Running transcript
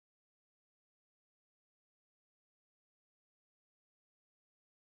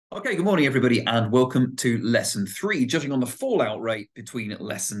Okay, good morning, everybody, and welcome to Lesson 3. Judging on the fallout rate between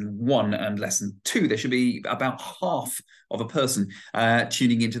Lesson 1 and Lesson 2, there should be about half of a person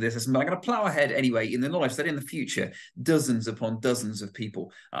tuning into this lesson. But I'm going to plough ahead anyway in the knowledge that in the future, dozens upon dozens of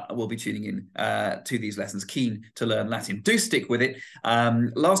people will be tuning in to these lessons, keen to learn Latin. Do stick with it.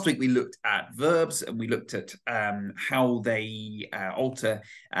 Last week, we looked at verbs and we looked at how they alter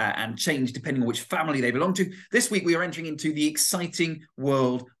and change depending on which family they belong to. This week, we are entering into the exciting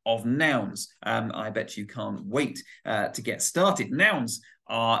world of nouns. I bet you can't wait to get started. Nouns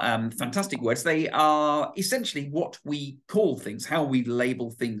are fantastic words. They are essentially what we call things, how we label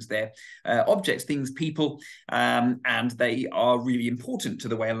things. They're objects, things, people, and they are really important to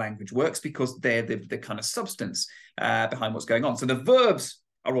the way a language works because they're the kind of substance behind what's going on. So the verbs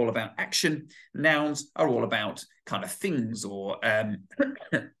are all about action. Nouns are all about kind of things or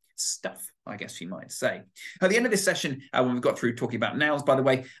stuff, I guess you might say. At the end of this session, when we've got through talking about nouns, by the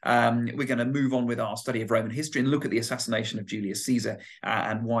way, we're going to move on with our study of Roman history and look at the assassination of Julius Caesar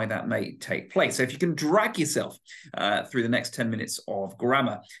and why that may take place. So if you can drag yourself through the next 10 minutes of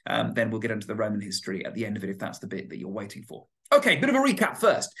grammar, then we'll get into the Roman history at the end of it, if that's the bit that you're waiting for. Okay, bit of a recap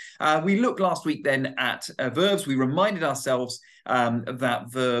first. We looked last week then at verbs. We reminded ourselves that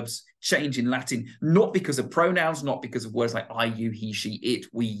verbs change in Latin, not because of pronouns, not because of words like I, you, he, she, it,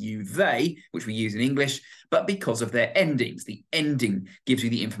 we, you, they, which we use in English, but because of their endings. The ending gives you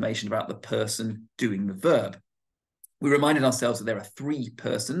the information about the person doing the verb. We reminded ourselves that there are three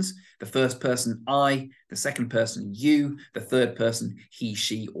persons: the first person, I; the second person, you; the third person, he,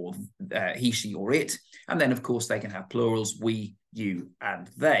 she, or it. And then, of course, they can have plurals: we, you, and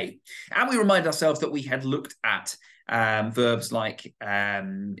they. And we reminded ourselves that we had looked at verbs like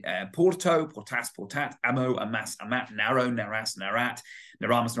porto, portas, portat, amo, amas, amat, narrow, naras, narat,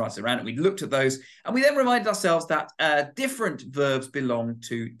 naramas, naras, naran. We looked at those, and we then reminded ourselves that different verbs belong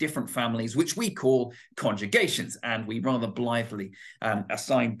to different families, which we call conjugations, and we rather blithely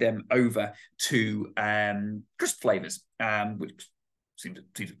assigned them over to crisp flavors, which seems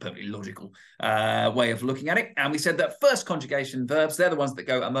a perfectly logical way of looking at it. And we said that first conjugation verbs, they're the ones that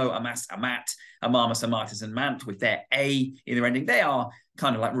go amo, amas, amat, amamas, amatis, and mant with their a in their ending. They are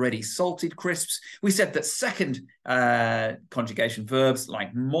kind of like ready salted crisps. We said that second conjugation verbs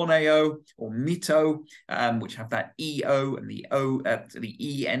like moneo or mito, which have that eo and the o, the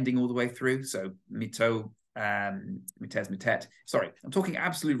e ending all the way through. So mito, mites, mitet. Sorry, I'm talking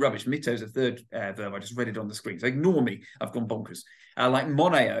absolute rubbish. Mito is a third verb. I just read it on the screen, so ignore me. I've gone bonkers. Like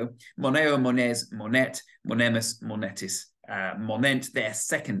moneo, moneo, mones, monet, monemus, monetis, monent. They're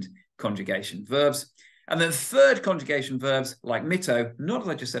second conjugation verbs. And then third conjugation verbs like mito, not as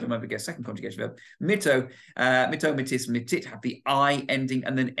I just said a moment ago, second conjugation verb, mito, mito, mitis, mitit have the I ending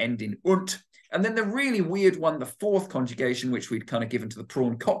and then end in unt. And then the really weird one, the fourth conjugation, which we'd kind of given to the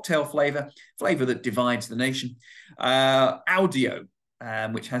prawn cocktail flavor that divides the nation. Audio,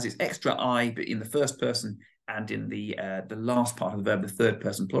 which has its extra I, but in the first person and in the last part of the verb, the third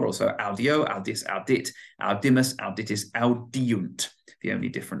person plural. So audio, audis, audit, audimus, auditis, audiunt. The only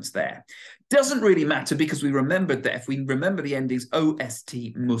difference there. Doesn't really matter because we remembered that if we remember the endings ost,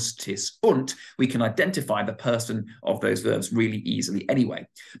 mustis, unt, we can identify the person of those verbs really easily anyway.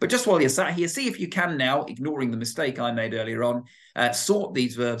 But just while you're sat here, see if you can now, ignoring the mistake I made earlier on, sort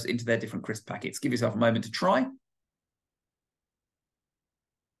these verbs into their different crisp packets. Give yourself a moment to try.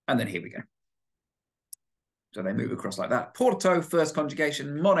 And then here we go. So they move across like that. Porto, first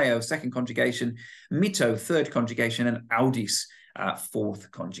conjugation; moneo, second conjugation; mito, third conjugation; and audis, fourth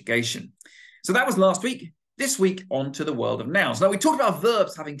conjugation. So that was last week. This week, on to the world of nouns. Now, we talked about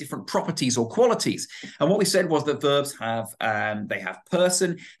verbs having different properties or qualities. And what we said was that verbs have, they have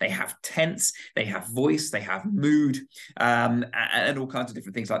person, they have tense, they have voice, they have mood, and all kinds of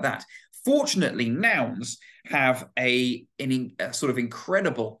different things like that. Fortunately, nouns have a sort of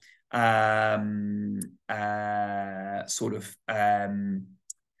incredible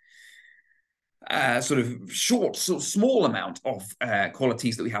small amount of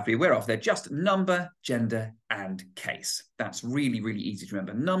qualities that we have to be aware of. They're just number, gender, and case. That's really, really easy to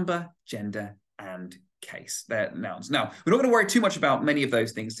remember. Number, gender, and case. They're nouns. Now, we're not going to worry too much about many of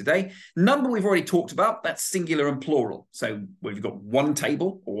those things today. Number we've already talked about. That's singular and plural. So we've got one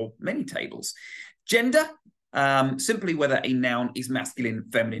table or many tables. Gender, simply whether a noun is masculine,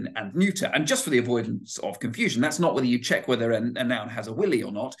 feminine, and neuter. And just for the avoidance of confusion, that's not whether you check whether a noun has a willy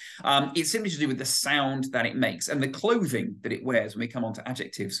or not. It's simply to do with the sound that it makes and the clothing that it wears. When we come on to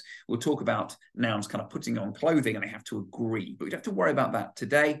adjectives, we'll talk about nouns kind of putting on clothing and they have to agree. But we don't have to worry about that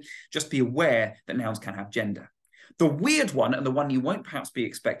today. Just be aware that nouns can have gender. The weird one, and the one you won't perhaps be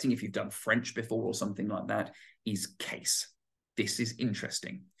expecting if you've done French before or something like that, is case. This is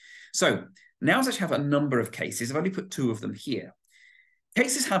interesting. So nouns actually have a number of cases. I've only put 2 of them here.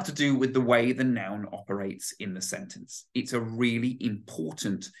 Cases have to do with the way the noun operates in the sentence. It's a really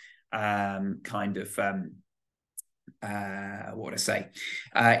important kind of what would I say?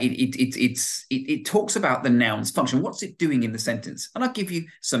 It talks about the noun's function. What's it doing in the sentence? And I'll give you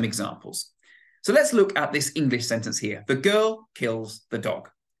some examples. So let's look at this English sentence here. The girl kills the dog.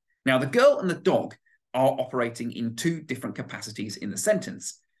 Now, the girl and the dog are operating in 2 different capacities in the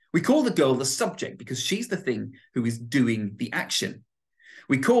sentence. We call the girl the subject because she's the thing who is doing the action.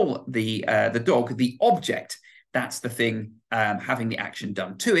 We call the dog the object. That's the thing having the action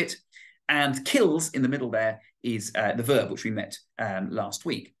done to it. And kills in the middle there is the verb, which we met last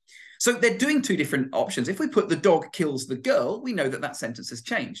week. So they're doing 2 different options. If we put the dog kills the girl, we know that that sentence has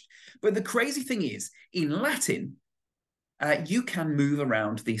changed. But the crazy thing is, in Latin, you can move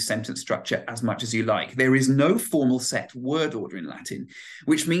around the sentence structure as much as you like. There is no formal set word order in Latin,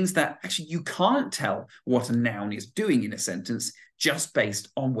 which means that actually you can't tell what a noun is doing in a sentence just based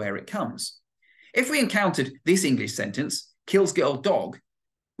on where it comes. If we encountered this English sentence, kills girl dog,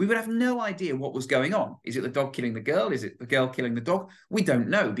 we would have no idea what was going on. Is it the dog killing the girl? Is it the girl killing the dog? We don't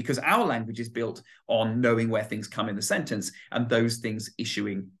know because our language is built on knowing where things come in the sentence and those things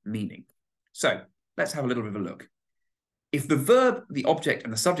issuing meaning. So let's have a little bit of a look. If the verb, the object,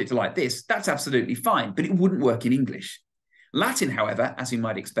 and the subject are like this, that's absolutely fine, but it wouldn't work in English. Latin, however, as you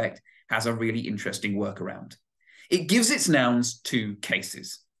might expect, has a really interesting workaround. It gives its nouns 2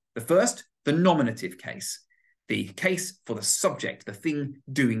 cases. The first, the nominative case, the case for the subject, the thing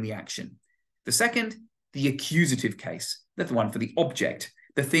doing the action. The second, the accusative case, the one for the object,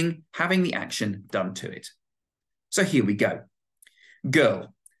 the thing having the action done to it. So here we go.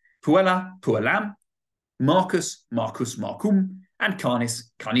 Girl, puella, puellam, Marcus, Marcus, Marcum, and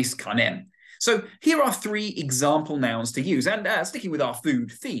canis, canis, canem. So here are 3 example nouns to use, and sticking with our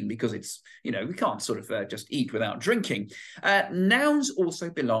food theme, because it's, you know, we can't sort of just eat without drinking. Nouns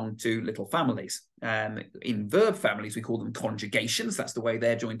also belong to little families. In verb families, we call them conjugations. That's the way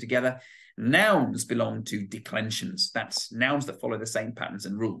they're joined together. Nouns belong to declensions. That's nouns that follow the same patterns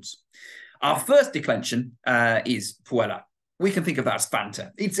and rules. Our first declension is puella. We can think of that as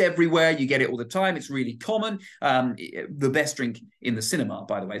Fanta. It's everywhere. You get it all the time. It's really common. The best drink in the cinema,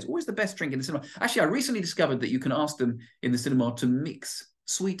 by the way, is always the best drink in the cinema. Actually, I recently discovered that you can ask them in the cinema to mix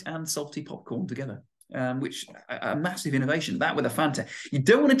sweet and salty popcorn together, which a massive innovation, that with a Fanta. You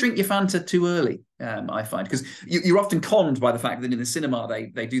don't want to drink your Fanta too early, I find, because you're often conned by the fact that in the cinema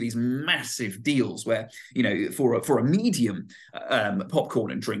they do these massive deals where, you know, for a medium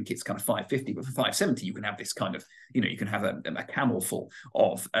popcorn and drink, it's kind of $5.50, but for $5.70 you can have this kind of, you know, you can have a camel full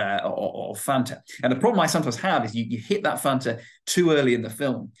of Fanta. And the problem I sometimes have is you hit that Fanta too early in the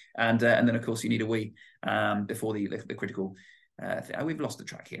film, and then of course you need a wee before the critical. We've lost the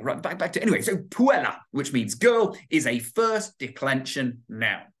track here. Right, back to anyway. So puella, which means girl, is a first declension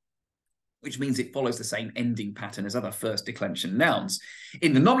noun, which means it follows the same ending pattern as other first declension nouns.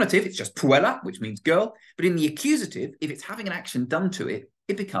 In the nominative, it's just puella, which means girl. But in the accusative, if it's having an action done to it,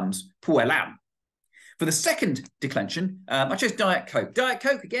 it becomes puellam. For the second declension, I chose Diet Coke. Diet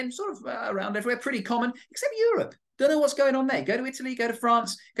Coke, again, sort of around everywhere, pretty common, except Europe. Don't know what's going on there. Go to Italy, go to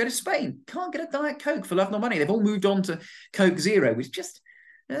France, go to Spain. Can't get a Diet Coke for love nor money. They've all moved on to Coke Zero, which just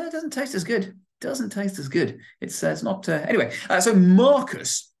doesn't taste as good. Doesn't taste as good. It's not... Anyway, so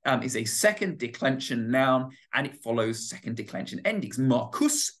Marcus is a second declension noun, and it follows second declension endings.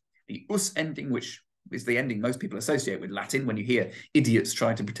 Marcus, the us ending, which is the ending most people associate with Latin. When you hear idiots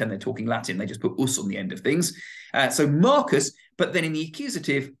trying to pretend they're talking Latin, they just put us on the end of things. So Marcus, but then in the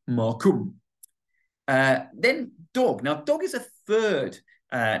accusative, Marcum. Then dog. Now, dog is a third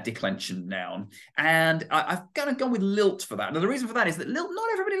declension noun, and I've kind of gone with lilt for that. Now, the reason for that is that lilt,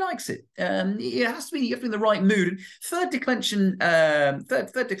 not everybody likes it. It has to be, you have to be in the right mood. And third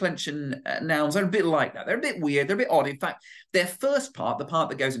declension nouns are a bit like that. They're a bit weird. They're a bit odd. In fact, their first part, the part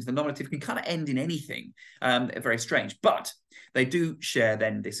that goes into the nominative, can kind of end in anything. Very strange, but they do share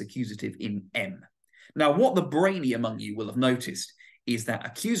then this accusative in M. Now, what the brainy among you will have noticed is that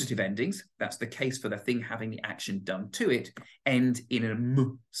accusative endings, that's the case for the thing having the action done to it, end in a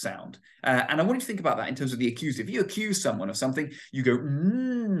m sound. And I want you to think about that in terms of the accusative. If you accuse someone of something, you go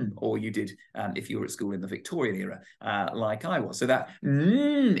or you did if you were at school in the Victorian era, like I was. So that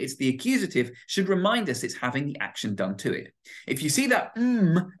it's the accusative, should remind us it's having the action done to it. If you see that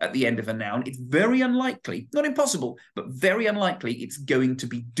at the end of a noun, it's very unlikely, not impossible, but very unlikely it's going to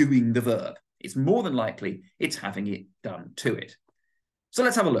be doing the verb. It's more than likely it's having it done to it. So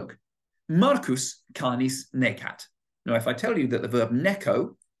let's have a look. Marcus canis necat. Now, if I tell you that the verb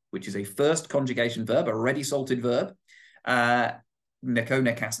neco, which is a first conjugation verb, a ready salted verb, Neko,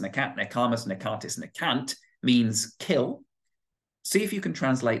 nekas, nekat, nekamas, nekatis, nekant means kill. See if you can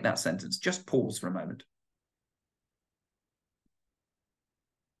translate that sentence. Just pause for a moment.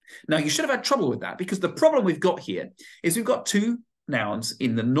 Now, you should have had trouble with that because the problem we've got here is we've got two nouns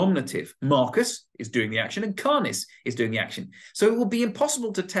in the nominative. Marcus is doing the action and Canis is doing the action. So it will be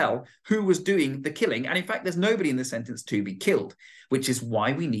impossible to tell who was doing the killing. And in fact, there's nobody in the sentence to be killed, which is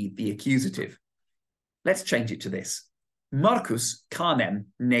why we need the accusative. Let's change it to this. Marcus canem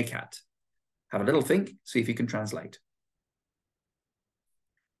necat. Have a little think, see if you can translate.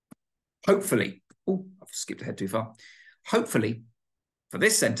 Hopefully, oh, I've skipped ahead too far. Hopefully, for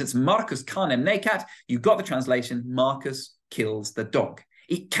this sentence, Marcus canem necat, you got the translation, Marcus kills the dog.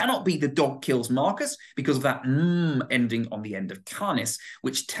 It cannot be the dog kills Marcus because of that ending on the end of canis,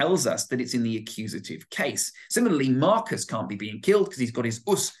 which tells us that it's in the accusative case. Similarly, Marcus can't be being killed because he's got his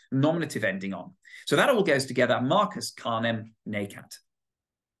us nominative ending on. So that all goes together, Marcus canem necat.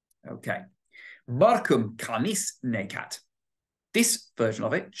 Okay. Marcum canis necat. This version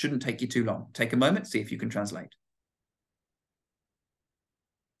of it shouldn't take you too long. Take a moment, see if you can translate.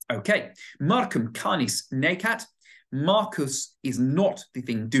 Okay, Marcum canis necat. Marcus is not the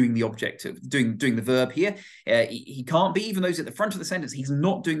thing doing the object of doing the verb here. He can't be, even though he's at the front of the sentence, he's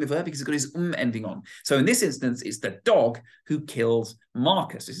not doing the verb because he's got his ending on. So in this instance, it's the dog who kills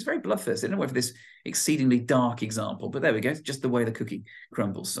Marcus. This is very bloodthirsty. I don't know whether this exceedingly dark example, but there we go. It's just the way the cookie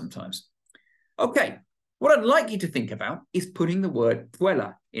crumbles sometimes. Okay, what I'd like you to think about is putting the word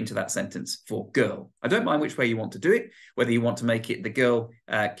puella into that sentence for girl. I don't mind which way you want to do it, whether you want to make it the girl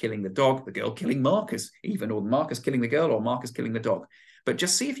killing the dog, the girl killing Marcus, even, or Marcus killing the girl, or Marcus killing the dog. But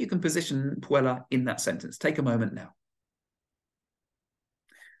just see if you can position puella in that sentence. Take a moment now.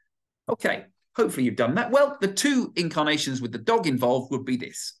 Okay, hopefully you've done that. Well, the two incarnations with the dog involved would be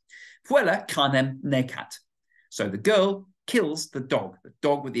this. Puella canem necat. So the girl kills the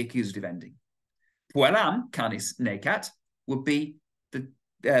dog with the accusative ending. Puellam canis necat would be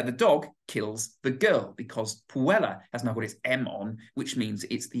the dog kills the girl because puella has now got its M on, which means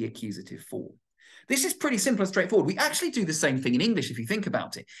it's the accusative form. This is pretty simple and straightforward. We actually do the same thing in English if you think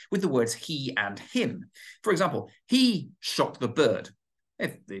about it, with the words he and him. For example, he shot the bird.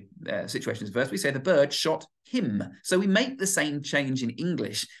 If the situation is reversed, we say the bird shot him. So we make the same change in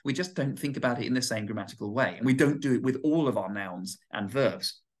English. We just don't think about it in the same grammatical way. And we don't do it with all of our nouns and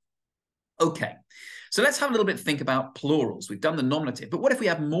verbs. Okay, so let's have a little bit to think about plurals. We've done the nominative, but what if we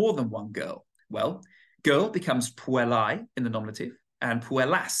have more than one girl? Well, girl becomes puellai in the nominative and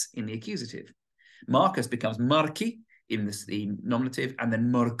puellas in the accusative. Marcus becomes marci in the nominative and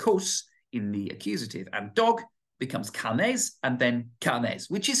then marcos in the accusative. And dog becomes canes and then canes,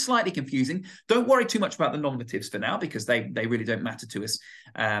 which is slightly confusing. Don't worry too much about the nominatives for now because they really don't matter to us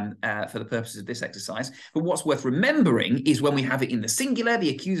for the purposes of this exercise. But what's worth remembering is when we have it in the singular, the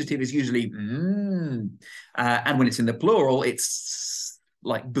accusative is usually and when it's in the plural, it's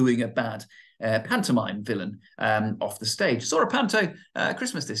like booing a bad pantomime villain off the stage. Saw a panto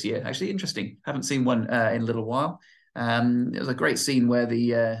Christmas this year, actually. Interesting. Haven't seen one in a little while. It was a great scene where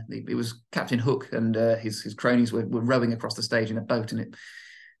it was Captain Hook and his cronies were rowing across the stage in a boat and it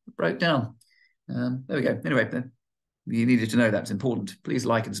broke down. There we go. Anyway, you needed to know that's important. Please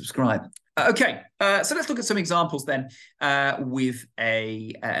like and subscribe. Okay, so let's look at some examples then with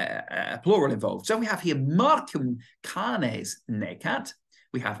a plural involved. So we have here Marcum canes necat.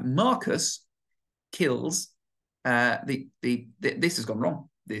 We have Marcus kills. This has gone wrong.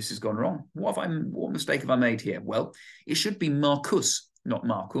 This has gone wrong. What mistake have I made here? Well, it should be Marcus, not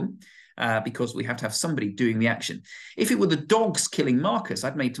Marcum, because we have to have somebody doing the action. If it were the dogs killing Marcus,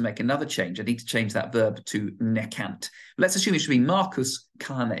 I'd need to make another change. I need to change that verb to necant. Let's assume it should be Marcus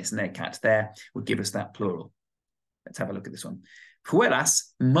canes necat. There would give us that plural. Let's have a look at this one.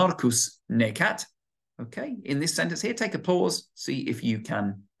 Puellas Marcus necat. Okay, in this sentence here, take a pause. See if you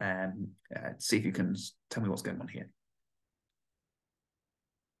can tell me what's going on here.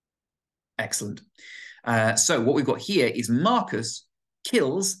 Excellent. So what we've got here is Marcus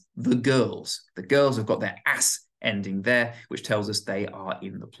kills the girls. The girls have got their ass ending there, which tells us they are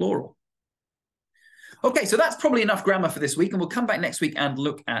in the plural. Okay, so that's probably enough grammar for this week, and we'll come back next week and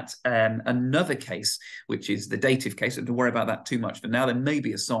look at another case, which is the dative case. Don't worry about that too much for now. There may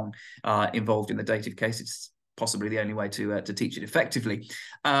be a song involved in the dative case. It's possibly the only way to teach it effectively.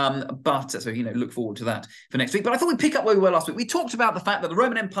 But so, look forward to that for next week. But I thought we'd pick up where we were last week. We talked about the fact that the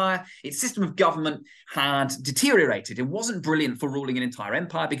Roman Empire, its system of government, had deteriorated. It wasn't brilliant for ruling an entire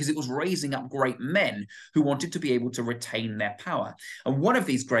empire because it was raising up great men who wanted to be able to retain their power. And one of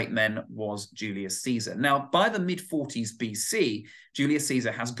these great men was Julius Caesar. Now, by the mid-40s BC, Julius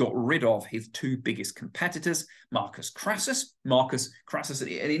Caesar has got rid of his two biggest competitors, Marcus Crassus. Marcus Crassus, an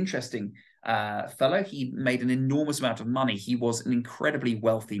interesting fellow. He made an enormous amount of money. He was an incredibly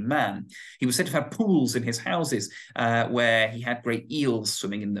wealthy man. He was said to have pools in his houses where he had great eels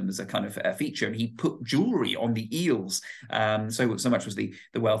swimming in them as a kind of feature, and he put jewelry on the eels. So much was the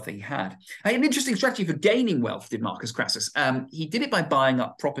wealth that he had. An interesting strategy for gaining wealth did Marcus Crassus. He did it by buying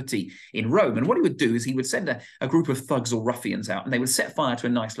up property in Rome, and what he would do is he would send a group of thugs or ruffians out, and they would set fire to a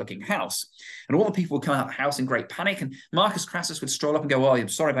nice-looking house, and all the people would come out of the house in great panic, and Marcus Crassus would stroll up and go, "Oh, I'm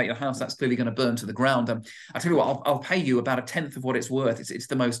sorry about your house, that's clearly going to burn to the ground. I tell you what, I'll pay you about a tenth of what it's worth. It's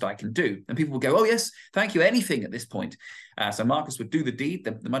the most I can do." And people will go, "Oh yes, thank you, anything," at this point. So Marcus would do the deed,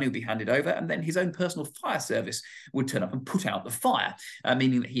 the money would be handed over, and then his own personal fire service would turn up and put out the fire,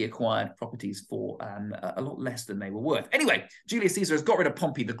 meaning that he acquired properties for a lot less than they were worth. Anyway, Julius Caesar has got rid of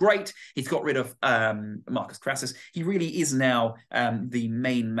Pompey the Great. He's got rid of Marcus Crassus. He really is now the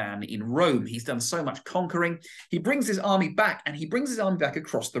main man in Rome. He's done so much conquering. He brings his army back, and he brings his army back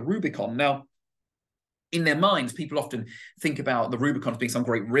across the Rubicon. Now, in their minds, people often think about the Rubicon as being some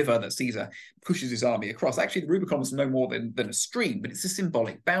great river that Caesar pushes his army across. Actually, the Rubicon is no more than a stream, but it's a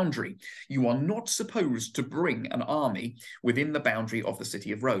symbolic boundary. You are not supposed to bring an army within the boundary of the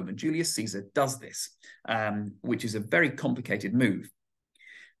city of Rome, and Julius Caesar does this, which is a very complicated move.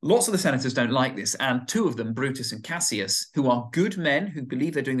 Lots of the senators don't like this, and two of them, Brutus and Cassius, who are good men who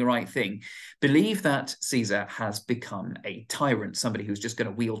believe they're doing the right thing, believe that Caesar has become a tyrant, somebody who's just going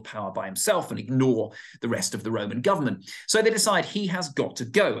to wield power by himself and ignore the rest of the Roman government. So they decide he has got to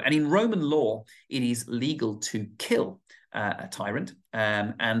go. And in Roman law, it is legal to kill a tyrant,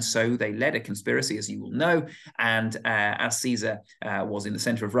 and so they led a conspiracy, as you will know, and as Caesar was in the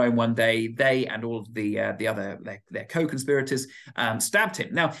center of Rome one day, they and all of the other their co-conspirators stabbed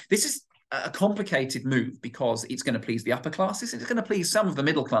him. Now, this is a complicated move because it's going to please the upper classes, it's going to please some of the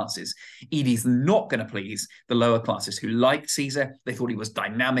middle classes. It is not going to please the lower classes who liked Caesar. They thought he was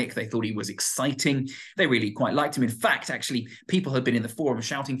dynamic, they thought he was exciting, they really quite liked him. In fact, actually, people had been in the forum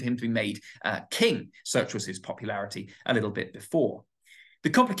shouting for him to be made king. Such was his popularity a little bit before. The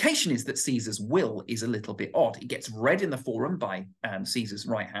complication is that Caesar's will is a little bit odd. It gets read in the forum by Caesar's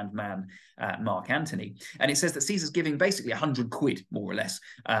right-hand man, Mark Antony, and it says that Caesar's giving basically 100 quid, more or less,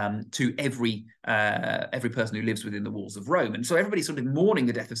 to every person who lives within the walls of Rome. And so everybody's sort of mourning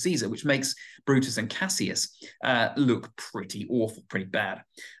the death of Caesar, which makes Brutus and Cassius look pretty awful, pretty bad.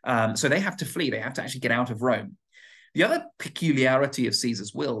 So they have to flee. They have to actually get out of Rome. The other peculiarity of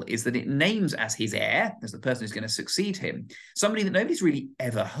Caesar's will is that it names as his heir, as the person who's going to succeed him, somebody that nobody's really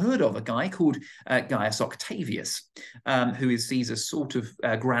ever heard of, a guy called Gaius Octavius, who is Caesar's sort of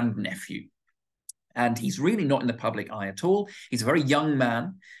grandnephew. And he's really not in the public eye at all. He's a very young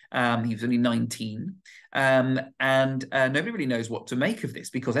man. He was only 19. And nobody really knows what to make of this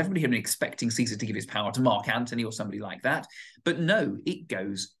because everybody had been expecting Caesar to give his power to Mark Antony or somebody like that. But no, it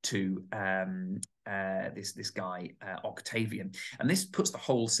goes to this guy, Octavian. And this puts the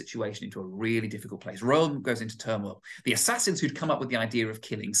whole situation into a really difficult place. Rome goes into turmoil. The assassins who'd come up with the idea of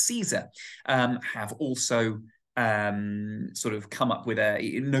killing Caesar have also sort of come up with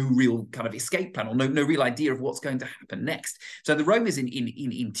no real kind of escape plan or no real idea of what's going to happen next. So the Rome is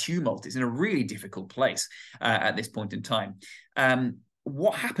in tumult. It's in a really difficult place at this point in time.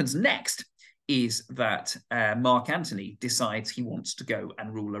 What happens next is that Mark Antony decides he wants to go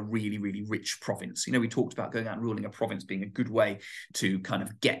and rule a really, really rich province. We talked about going out and ruling a province being a good way to kind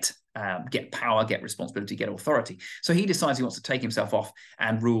of get power, get responsibility, get authority. So he decides he wants to take himself off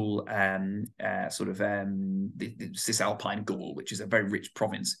and rule the Cisalpine Gaul, which is a very rich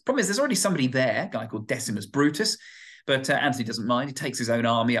province. Problem is, there's already somebody there, a guy called Decimus Brutus, but Antony doesn't mind. He takes his own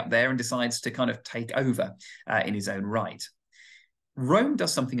army up there and decides to kind of take over in his own right. Rome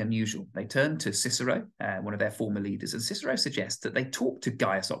does something unusual. They turn to Cicero, one of their former leaders, and Cicero suggests that they talk to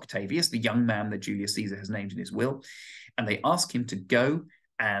Gaius Octavius, the young man that Julius Caesar has named in his will, and they ask him to go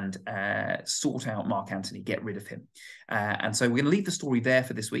and sort out Mark Antony, get rid of him. And so we're going to leave the story there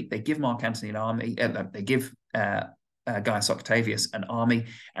for this week. They give Mark Antony an army, they give Gaius Octavius an army,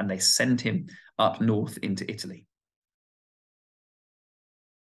 and they send him up north into Italy.